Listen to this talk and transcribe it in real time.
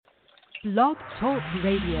Blog Talk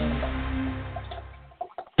Radio.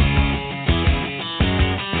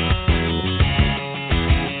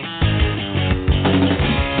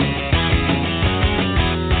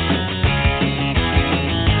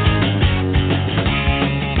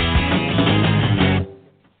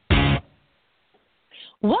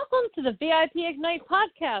 Welcome to the VIP Ignite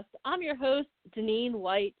podcast. I'm your host, Deneen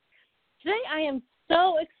White. Today I am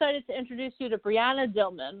so excited to introduce you to Brianna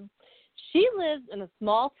Dillman. She lives in a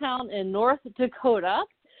small town in North Dakota,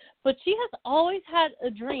 but she has always had a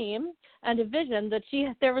dream and a vision that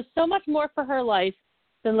there was so much more for her life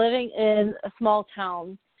than living in a small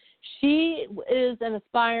town. She is an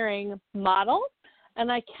aspiring model,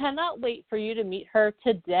 and I cannot wait for you to meet her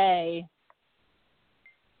today.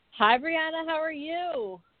 Hi, Brianna. How are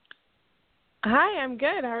you? Hi, I'm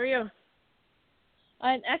good. How are you?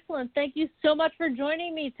 I'm excellent. Thank you so much for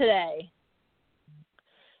joining me today.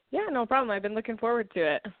 Yeah, no problem. I've been looking forward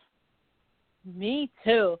to it. Me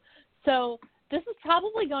too. So this is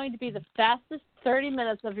probably going to be the fastest 30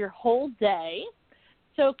 minutes of your whole day.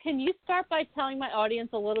 So can you start by telling my audience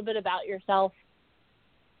a little bit about yourself?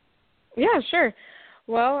 Yeah, sure.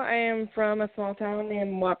 Well, I am from a small town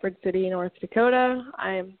in Watford City, North Dakota.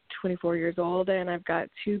 I am 24 years old, and I've got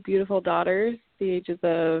two beautiful daughters, the ages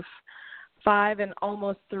of 5 and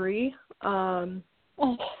almost 3.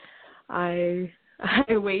 I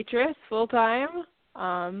waitress full time.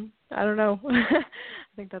 I don't know. I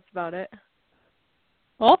think that's about it.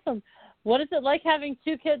 Awesome. What is it like having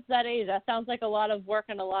two kids that age? That sounds like a lot of work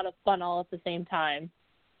and a lot of fun all at the same time.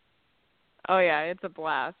 Oh yeah, it's a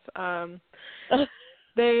blast.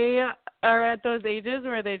 They are at those ages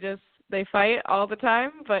where they fight all the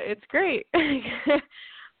time, but it's great.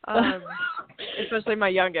 Especially my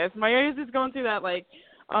youngest. My youngest is going through that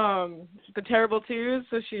the terrible twos,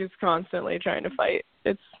 so she's constantly trying to fight.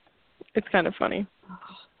 It's kind of funny.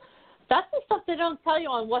 That's the stuff they don't tell you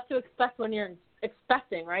on what to expect when you're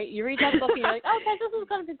expecting, right? You read that book and you're like, okay, this is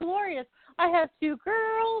going to be glorious. I have 2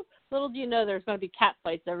 girls. Little do you know there's going to be cat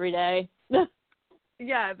fights every day.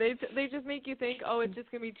 Yeah, they just make you think, oh, it's just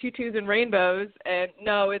going to be tutus and rainbows, and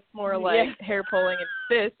no, it's more like hair pulling and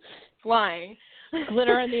fists flying.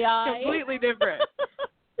 Glitter in the eye. Completely different.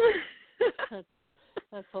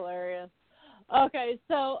 That's hilarious. Okay,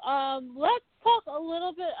 so let's talk a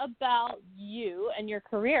little bit about you and your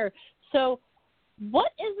career. So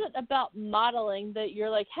what is it about modeling that you're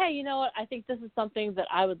like, hey, you know what, I think this is something that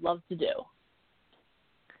I would love to do?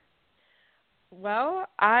 Well,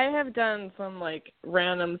 I have done some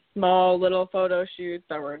random small little photo shoots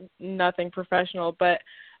that were nothing professional, but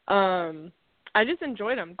I just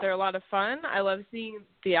enjoyed them. They're a lot of fun. I love seeing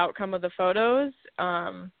the outcome of the photos.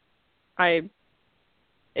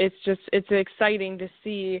 It's exciting to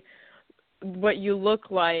see what you look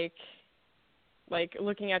like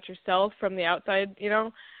looking at yourself from the outside, I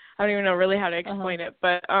don't even know really how to explain it,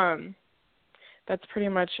 but that's pretty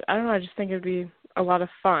much, I don't know, I just think it would be a lot of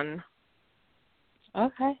fun.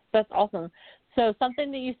 Okay, that's awesome. So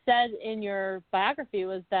something that you said in your biography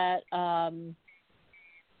was that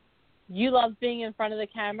you love being in front of the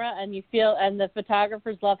camera and the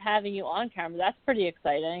photographers love having you on camera. That's pretty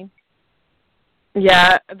exciting.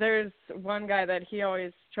 Yeah, there's one guy that he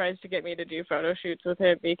always tries to get me to do photo shoots with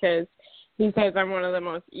him because he says I'm one of the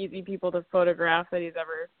most easy people to photograph that he's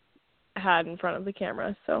ever had in front of the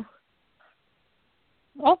camera. So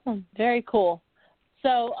awesome. Very cool.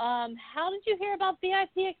 So how did you hear about VIP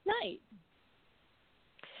Ignite?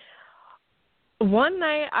 One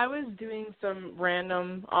night I was doing some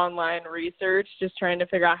random online research, just trying to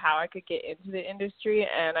figure out how I could get into the industry,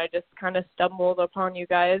 and I just kind of stumbled upon you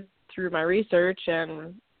guys through my research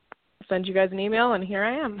and sent you guys an email, and here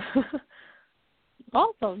I am.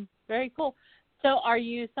 Awesome. Very cool. So are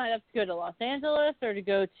you signed up to go to Los Angeles or to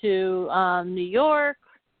go to New York?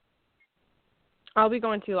 I'll be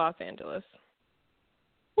going to Los Angeles.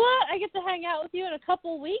 What? I get to hang out with you in a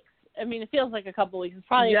couple weeks? I mean, it feels like a couple weeks. It's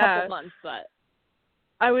probably a couple months, but.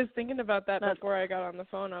 I was thinking about that before I got on the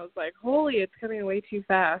phone. I was like, holy, it's coming way too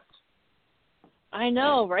fast. I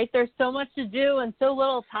know, right? There's so much to do and so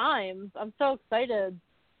little time. I'm so excited.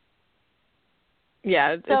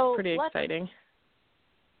 Yeah, it's pretty exciting.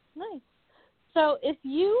 Nice. So if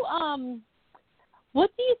you,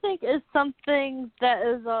 what do you think is something that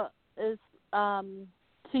is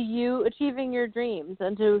to you achieving your dreams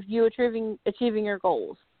and to you achieving your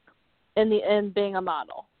goals in being a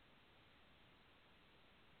model?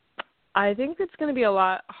 I think it's going to be a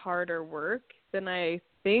lot harder work than I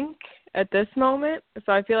think at this moment.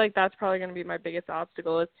 So I feel like that's probably going to be my biggest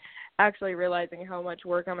obstacle is actually realizing how much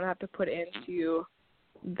work I'm going to have to put into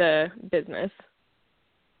the business.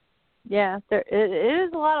 Yeah, it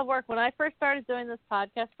is a lot of work. When I first started doing this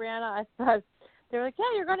podcast, Brianna, I thought they were like, "Yeah,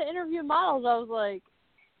 you're going to interview models." I was like,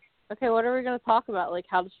 "Okay, what are we going to talk about? Like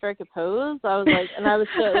how to strike a pose?" I was like, and I was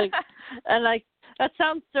so like, and like that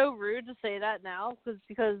sounds so rude to say that now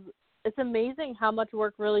because it's amazing how much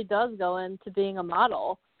work really does go into being a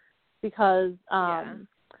model. Because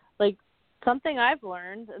like something I've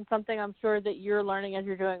learned and something I'm sure that you're learning as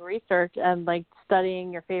you're doing research and like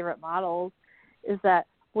studying your favorite models is that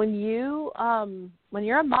when you're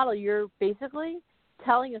a model, you're basically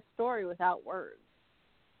telling a story without words.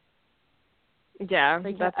 Yeah,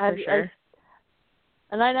 like, that's for sure.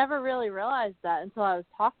 And I never really realized that until I was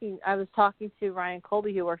talking to Ryan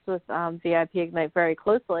Colby, who works with VIP Ignite very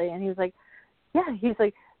closely, and he was like,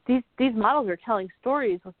 these models are telling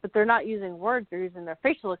stories, but they're not using words. They're using their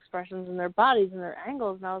facial expressions and their bodies and their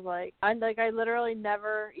angles. And I was like, I literally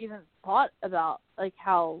never even thought about like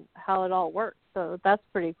how it all works. So that's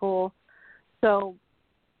pretty cool. So,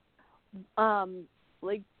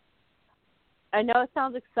 like, I know it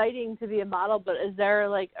sounds exciting to be a model, but is there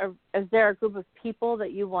a group of people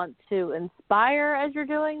that you want to inspire as you're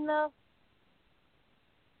doing this?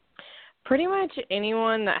 Pretty much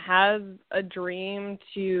anyone that has a dream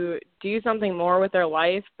to do something more with their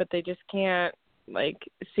life, but they just can't like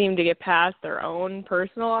seem to get past their own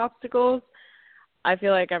personal obstacles. I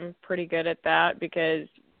feel like I'm pretty good at that because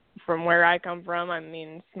from where I come from, I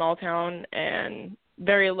mean, small town and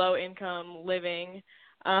very low income living,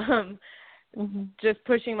 just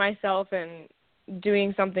pushing myself and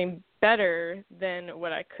doing something better than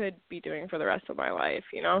what I could be doing for the rest of my life,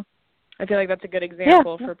 you know? I feel like that's a good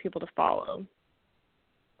example for people to follow.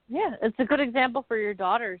 Yeah, it's a good example for your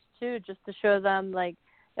daughters, too, just to show them, like,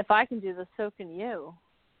 if I can do this, so can you.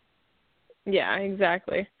 Yeah,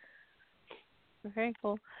 exactly. Very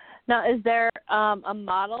cool. Now, is there a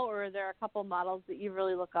model or are there a couple models that you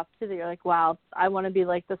really look up to that you're like, wow, I want to be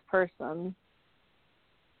like this person?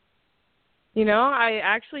 You know, I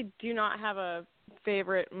actually do not have a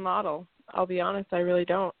favorite model. I'll be honest, I really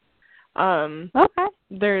don't. Okay.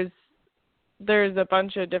 There's a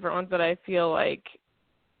bunch of different ones that I feel like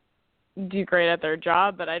do great at their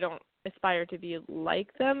job, but I don't aspire to be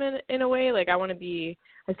like them in a way. Like I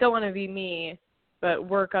still want to be me, but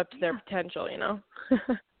work up to their potential, you know?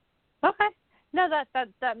 Okay. No,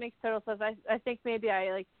 that makes total sense. I think maybe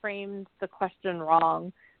I like framed the question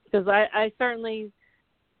wrong because I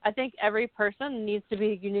think every person needs to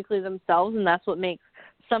be uniquely themselves, and that's what makes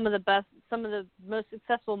some of the most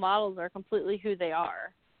successful models are completely who they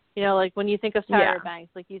are. You know, like when you think of Tyra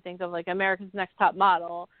Banks, like you think of like America's Next Top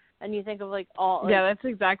Model, and you think of like all. Like, that's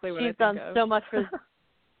exactly what I think of. She's done so much for.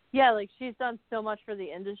 Like she's done so much for the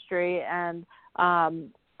industry, and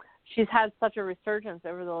she's had such a resurgence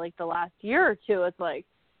over the last year or two. It's like,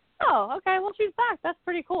 oh, okay, well she's back. That's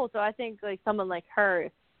pretty cool. So I think like someone like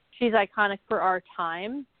her, she's iconic for our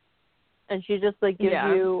time, and she just like gives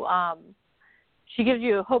you she gives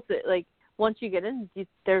you hope that like once you get in,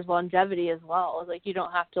 there's longevity as well. Like you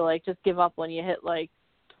don't have to like just give up when you hit like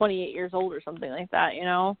 28 years old or something like that, you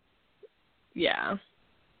know? Yeah.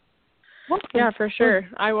 Yeah, for sure.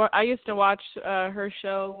 I used to watch her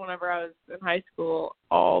show whenever I was in high school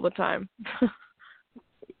all the time.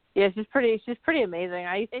 Yeah, she's pretty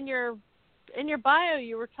amazing. In your bio,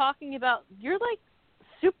 you were talking about you're like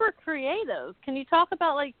super creative. Can you talk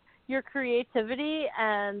about like your creativity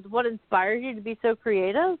and what inspires you to be so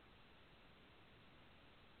creative?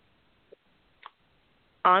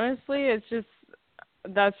 Honestly,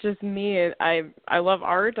 that's just me. I love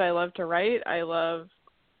art. I love to write. I love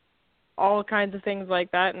all kinds of things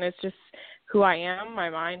like that, and it's just who I am.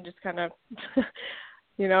 My mind just kind of,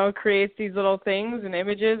 you know, creates these little things and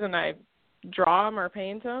images, and I draw them or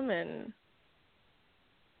paint them, and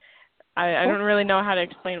I don't really know how to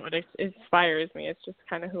explain what inspires me. It's just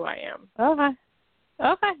kind of who I am.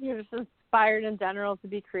 Okay. You're just inspired in general to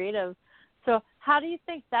be creative. So how do you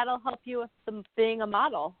think that'll help you with being a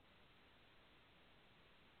model?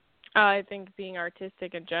 I think being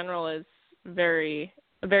artistic in general is a very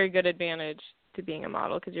good advantage to being a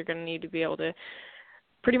model because you're going to need to be able to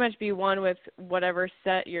pretty much be one with whatever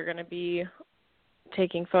set you're going to be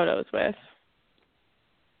taking photos with.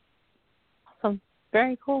 Awesome.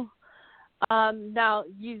 Very cool. Now,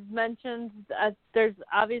 you've mentioned there's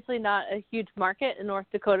obviously not a huge market in North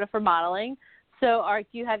Dakota for modeling. So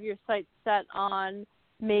do you have your sights set on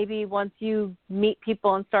maybe once you meet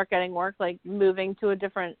people and start getting work, like moving to a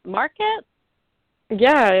different market?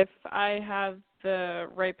 Yeah, if I have the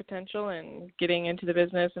right potential and getting into the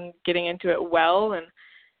business and getting into it well and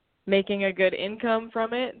making a good income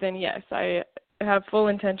from it, then yes, I have full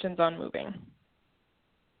intentions on moving.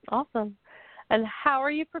 Awesome. And how are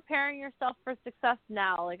you preparing yourself for success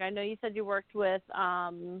now? Like, I know you said you worked with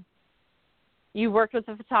a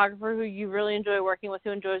photographer who you really enjoy working with,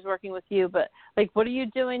 who enjoys working with you. But, like, what are you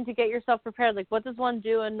doing to get yourself prepared? Like, what does one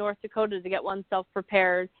do in North Dakota to get oneself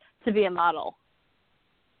prepared to be a model?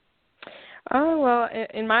 Oh, well,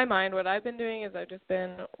 in my mind, what I've been doing is I've just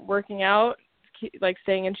been working out, like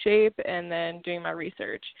staying in shape, and then doing my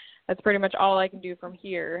research. That's pretty much all I can do from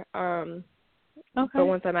here. Okay. But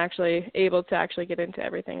once I'm actually able to actually get into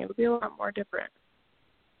everything, it'll be a lot more different.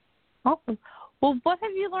 Awesome. Well, what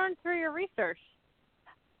have you learned through your research?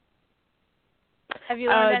 Have you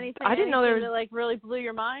learned anything? I didn't know there was, that like really blew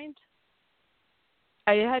your mind?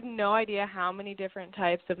 I had no idea how many different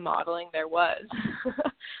types of modeling there was.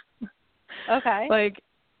 Okay. Like,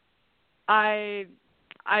 I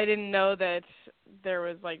didn't know that there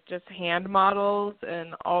was like just hand models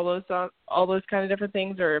and all those kind of different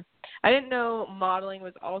things. Or I didn't know modeling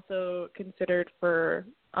was also considered for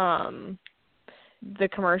the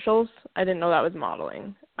commercials. I didn't know that was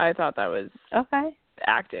modeling. I thought that was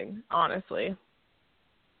acting, honestly.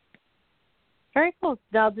 Very cool.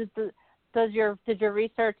 Now, did your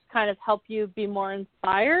research kind of help you be more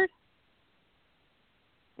inspired?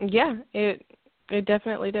 Yeah, it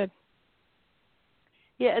definitely did.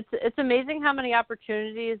 Yeah, it's amazing how many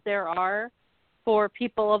opportunities there are for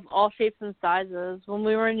people of all shapes and sizes. When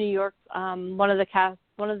we were in New York, one of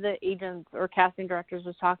the agents or casting directors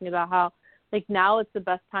was talking about how, like, now it's the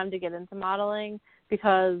best time to get into modeling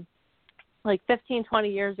because, like, 15, 20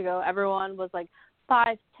 years ago, everyone was like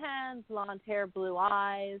 5'10", blonde hair, blue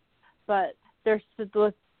eyes. But there's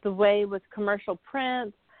the way with commercial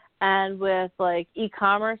prints and with, like,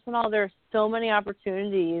 e-commerce and all, there's so many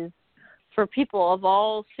opportunities for people of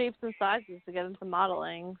all shapes and sizes to get into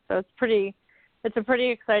modeling. So it's a pretty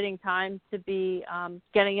exciting time to be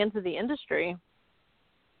getting into the industry.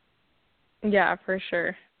 Yeah, for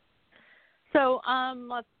sure. So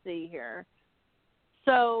let's see here.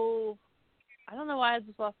 So I don't know why I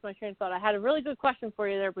just lost my train of thought. I had a really good question for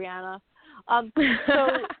you there, Brianna. So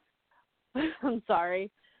I'm sorry.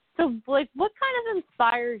 So, like, what kind of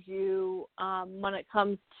inspires you when it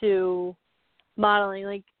comes to modeling?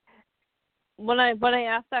 Like, when I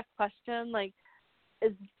ask that question, like,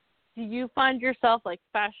 do you find yourself like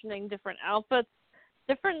fashioning different outfits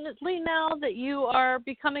differently now that you are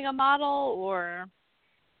becoming a model, or?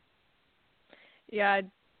 Yeah, I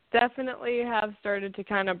definitely have started to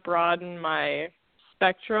kind of broaden my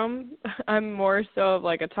spectrum. I'm more so of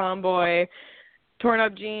like a tomboy, torn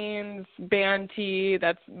up jeans, band tee.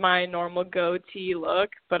 That's my normal go-tee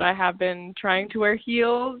look, but I have been trying to wear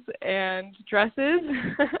heels and dresses.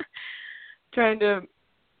 Trying to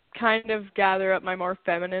kind of gather up my more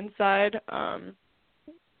feminine side.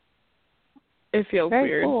 It feels Very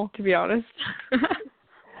weird, cool. to be honest.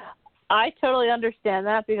 I totally understand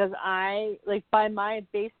that because I, like, by my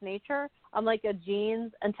base nature, I'm like a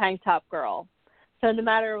jeans and tank top girl. So no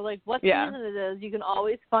matter, like, what season it is, you can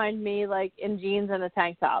always find me, like, in jeans and a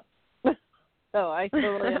tank top. So I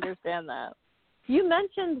totally understand that. You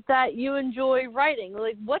mentioned that you enjoy writing.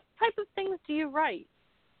 Like, what type of things do you write?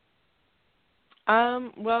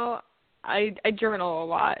 Well, I journal a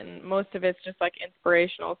lot, and most of it's just like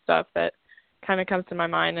inspirational stuff that kind of comes to my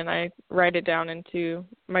mind, and I write it down into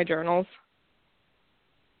my journals.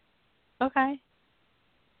 Okay.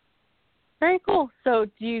 Very cool. So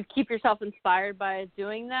do you keep yourself inspired by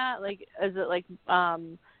doing that? Like, is it like,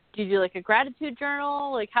 do you do like a gratitude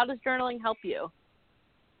journal? Like, how does journaling help you?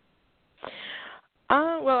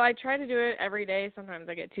 Well, I try to do it every day. Sometimes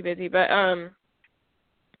I get too busy, but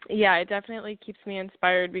yeah, it definitely keeps me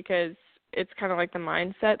inspired because it's kind of like the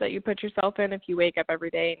mindset that you put yourself in. If you wake up every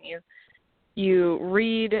day and you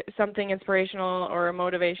read something inspirational or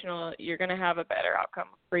motivational, you're going to have a better outcome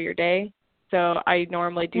for your day. So I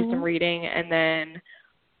normally do some reading, and then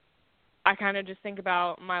I kind of just think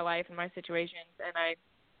about my life and my situations, and I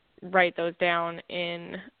write those down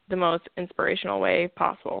in the most inspirational way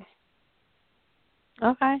possible.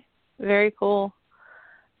 Okay. Very cool.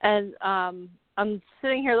 And I'm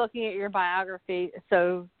sitting here looking at your biography,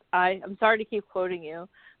 so I'm sorry to keep quoting you,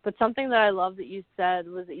 but something that I love that you said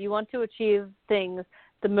was that you want to achieve things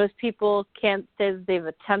that most people can't say that they've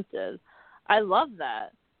attempted. I love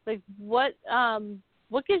that. Like, what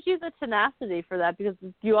gives you the tenacity for that? Because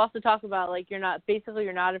you also talk about, like, you're not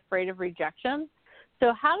afraid of rejection.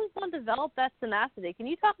 So how does one develop that tenacity? Can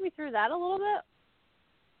you talk me through that a little bit?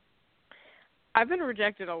 I've been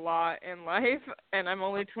rejected a lot in life, and I'm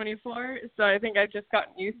only 24, so I think I've just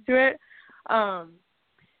gotten used to it.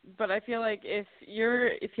 But I feel like if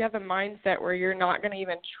you have a mindset where you're not going to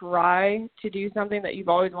even try to do something that you've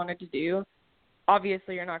always wanted to do,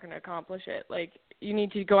 obviously you're not going to accomplish it. Like, you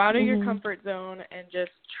need to go out of your comfort zone and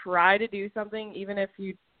just try to do something. Even if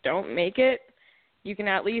you don't make it, you can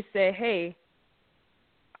at least say, hey,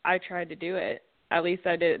 I tried to do it. At least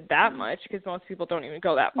I did that much, because most people don't even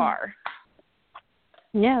go that far.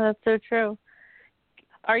 Yeah, that's so true.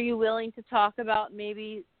 Are you willing to talk about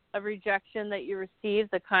maybe a rejection that you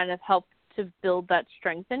received that kind of helped to build that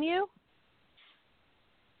strength in you?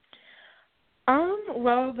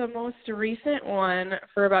 Well, the most recent one,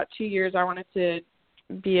 for about 2 years, I wanted to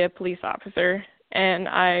be a police officer, and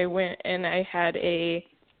I went and I had a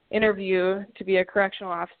interview to be a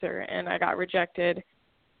correctional officer, and I got rejected.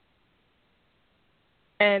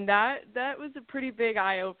 And that was a pretty big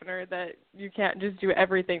eye-opener, that you can't just do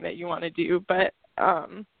everything that you want to do. But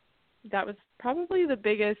that was probably the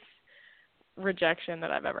biggest rejection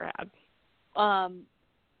that I've ever had.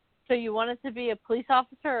 So you wanted to be a police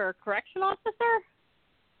officer or a correction officer?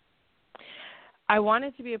 I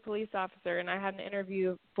wanted to be a police officer, and I had an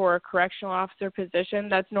interview for a correctional officer position.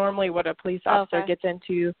 That's normally what a police officer gets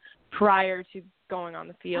into prior to going on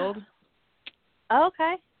the field.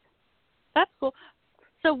 Okay. That's cool.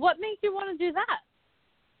 So what made you want to do that?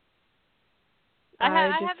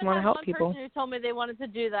 I just want to help people. One person who told me they wanted to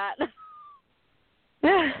do that.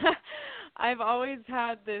 I've always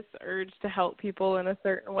had this urge to help people in a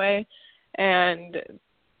certain way, and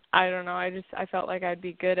I don't know, I felt like I'd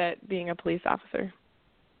be good at being a police officer.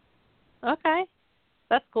 Okay.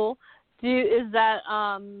 That's cool. I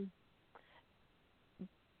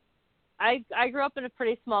grew up in a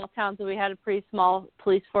pretty small town, so we had a pretty small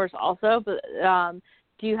police force also, but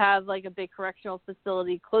do you have like a big correctional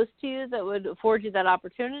facility close to you that would afford you that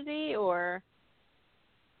opportunity, or?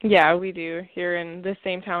 Yeah, we do here in the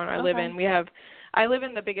same town I live in. I live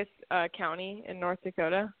in the biggest county in North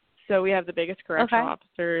Dakota, so we have the biggest correctional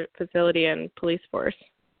officer facility and police force.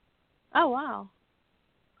 Oh, wow.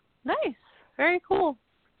 Nice. Very cool.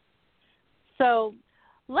 So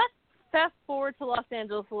let's fast forward to Los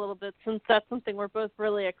Angeles a little bit, since that's something we're both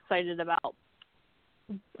really excited about.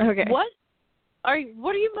 Okay. What are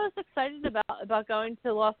you most excited about going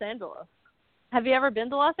to Los Angeles? Have you ever been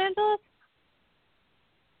to Los Angeles?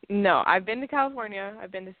 No, I've been to California.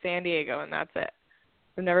 I've been to San Diego, and that's it.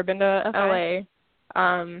 I've never been to LA.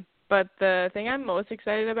 But the thing I'm most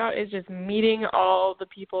excited about is just meeting all the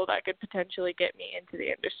people that could potentially get me into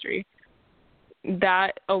the industry.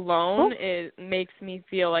 That alone makes me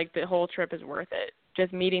feel like the whole trip is worth it.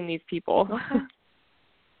 Just meeting these people.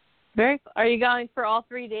 Okay. Are you going for all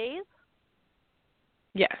 3 days?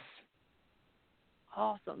 Yes.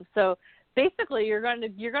 Awesome. So basically, you're going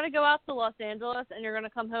to go out to Los Angeles, and you're going to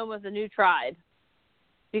come home with a new tribe.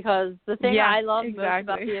 Because the thing I love most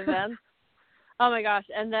about the event, oh my gosh!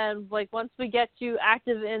 And then like once we get you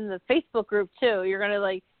active in the Facebook group too, you're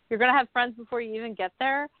gonna have friends before you even get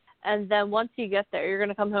there. And then once you get there, you're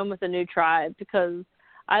gonna come home with a new tribe. Because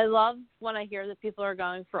I love when I hear that people are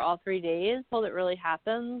going for all 3 days. Well, it really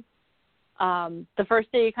happens. The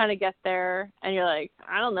first day you kind of get there and you're like,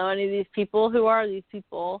 I don't know any of these people. Who are these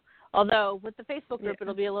people? Although with the Facebook group,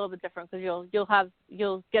 it'll be a little bit different because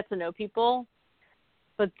you'll get to know people.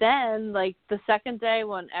 But then, like, the second day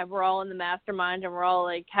when we're all in the mastermind and we're all,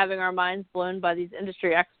 like, having our minds blown by these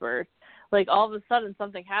industry experts, like, all of a sudden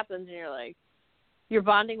something happens and you're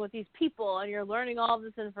bonding with these people and you're learning all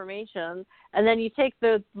this information. And then you take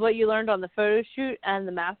what you learned on the photo shoot and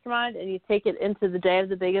the mastermind and you take it into the day of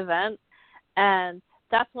the big event. And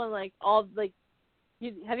that's when, like, have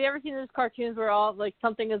you ever seen those cartoons where all, like,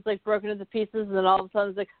 something is, like, broken into pieces and then all of a sudden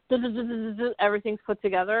it's like, everything's put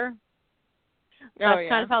together? That's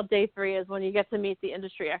kind of how day 3 is, when you get to meet the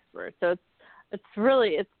industry experts. So it's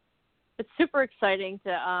really super exciting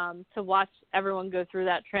to watch everyone go through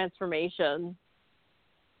that transformation.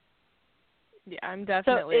 Yeah, I'm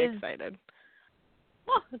definitely excited.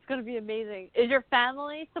 Oh, it's going to be amazing. Is your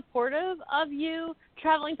family supportive of you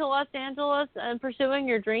traveling to Los Angeles and pursuing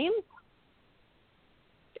your dreams?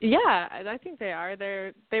 Yeah, I think they are.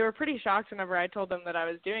 They were pretty shocked whenever I told them that I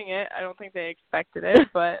was doing it. I don't think they expected it,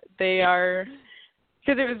 but they are,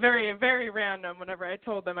 because it was very, very random whenever I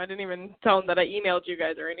told them. I didn't even tell them that I emailed you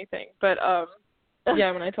guys or anything. But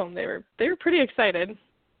yeah, when I told them, they were pretty excited.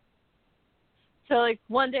 So, like,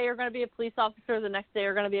 one day you're going to be a police officer, the next day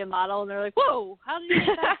you're going to be a model, and they're like, whoa, how did you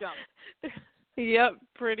make that jump? Yep,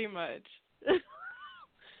 pretty much.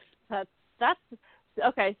 That's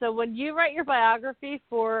okay. So when you write your biography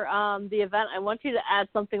for the event, I want you to add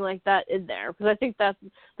something like that in there, because I think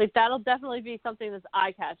that'll definitely be something that's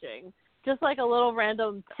eye-catching. Just like a little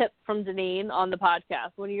random tip from Deneen on the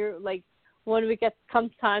podcast. When you're like, when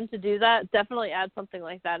comes time to do that, definitely add something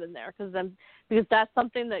like that in there because that's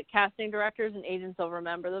something that casting directors and agents will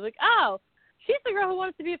remember. They'll be like, oh, she's the girl who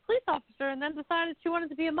wanted to be a police officer and then decided she wanted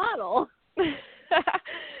to be a model.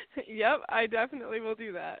 Yep, I definitely will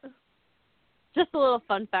do that. Just a little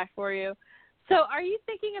fun fact for you. So are you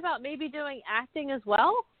thinking about maybe doing acting as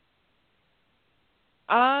well?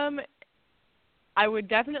 I would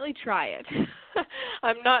definitely try it.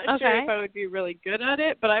 I'm not sure if I would be really good at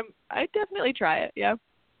it, but I'd definitely try it, yeah.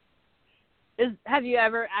 Have you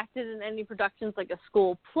ever acted in any productions like a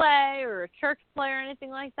school play or a church play or anything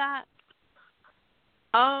like that?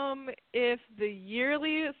 If the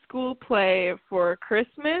yearly school play for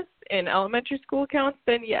Christmas in elementary school counts,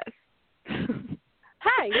 then yes.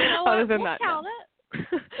 Hey, you know what? We'll count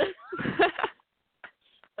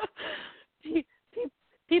it.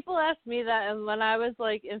 People ask me that, and when I was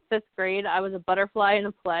like in 5th grade, I was a butterfly in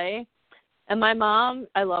a play. And my mom,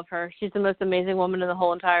 I love her. She's the most amazing woman in the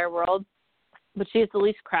whole entire world, but she's the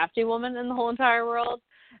least crafty woman in the whole entire world.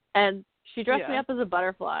 And she dressed me up as a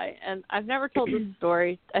butterfly, and I've never told this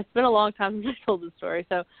story. It's been a long time since I told this story.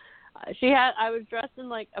 So I was dressed in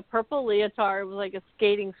like a purple leotard with like a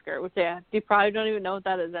skating skirt, which you probably don't even know what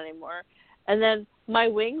that is anymore. And then my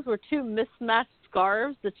wings were 2 mismatched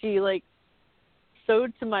scarves that she like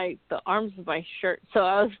sewed to the arms of my shirt. So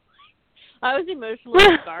I was emotionally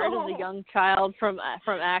scarred as a young child from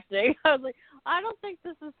acting. I was like, I don't think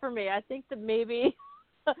this is for me. I think that maybe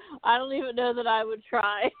I don't even know that I would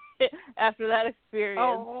try after that experience.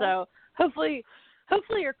 Oh. So hopefully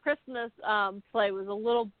your Christmas play was a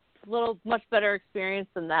little much better experience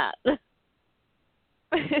than that.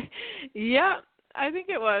 Yeah, I think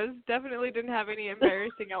it was. Definitely didn't have any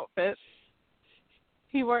embarrassing outfits.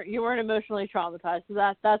 You weren't emotionally traumatized, so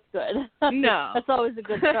that's good. No. That's always a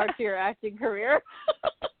good start to your acting career.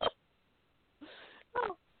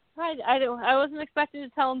 Oh, I wasn't expecting to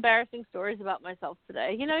tell embarrassing stories about myself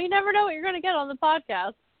today. You know, you never know what you're going to get on the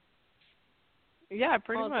podcast. Yeah,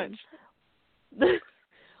 pretty much.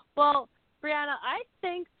 Well, Brianna, I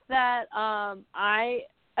think that I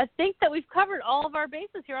think that we've covered all of our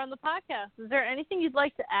bases here on the podcast. Is there anything you'd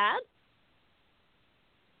like to add?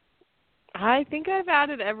 I think I've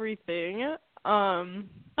added everything.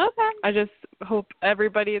 Okay. I just hope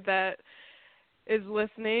everybody that is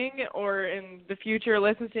listening or in the future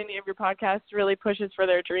listens to any of your podcasts really pushes for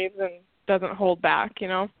their dreams and doesn't hold back, you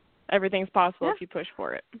know. Everything's possible if you push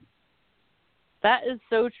for it. That is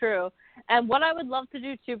so true. And what I would love to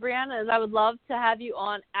do too, Brianna, is I would love to have you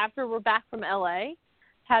on after we're back from LA,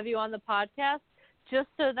 have you on the podcast just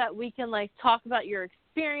so that we can like talk about your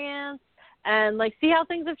experience and like see how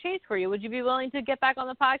things have changed for you. Would you be willing to get back on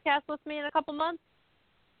the podcast with me in a couple months?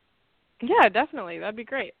 Yeah, definitely. That'd be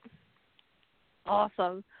great.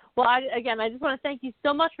 Awesome. Well, I just want to thank you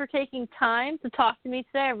so much for taking time to talk to me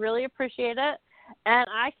today. I really appreciate it. And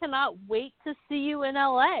I cannot wait to see you in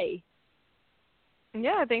LA.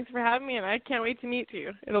 Yeah, thanks for having me, and I can't wait to meet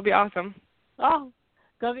you. It'll be awesome. Oh,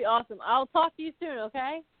 going to be awesome. I'll talk to you soon,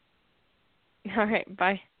 okay? All right,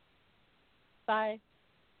 bye. Bye.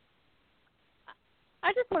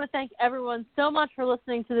 I just want to thank everyone so much for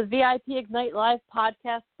listening to the VIP Ignite Live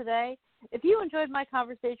podcast today. If you enjoyed my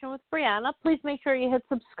conversation with Brianna, please make sure you hit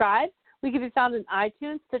subscribe. We can be found in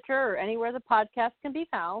iTunes, Stitcher, or anywhere the podcast can be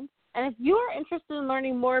found. And if you are interested in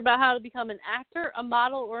learning more about how to become an actor, a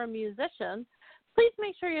model, or a musician, please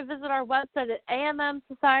make sure you visit our website at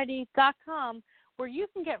ammsociety.com where you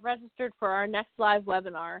can get registered for our next live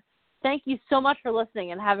webinar. Thank you so much for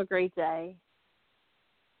listening and have a great day.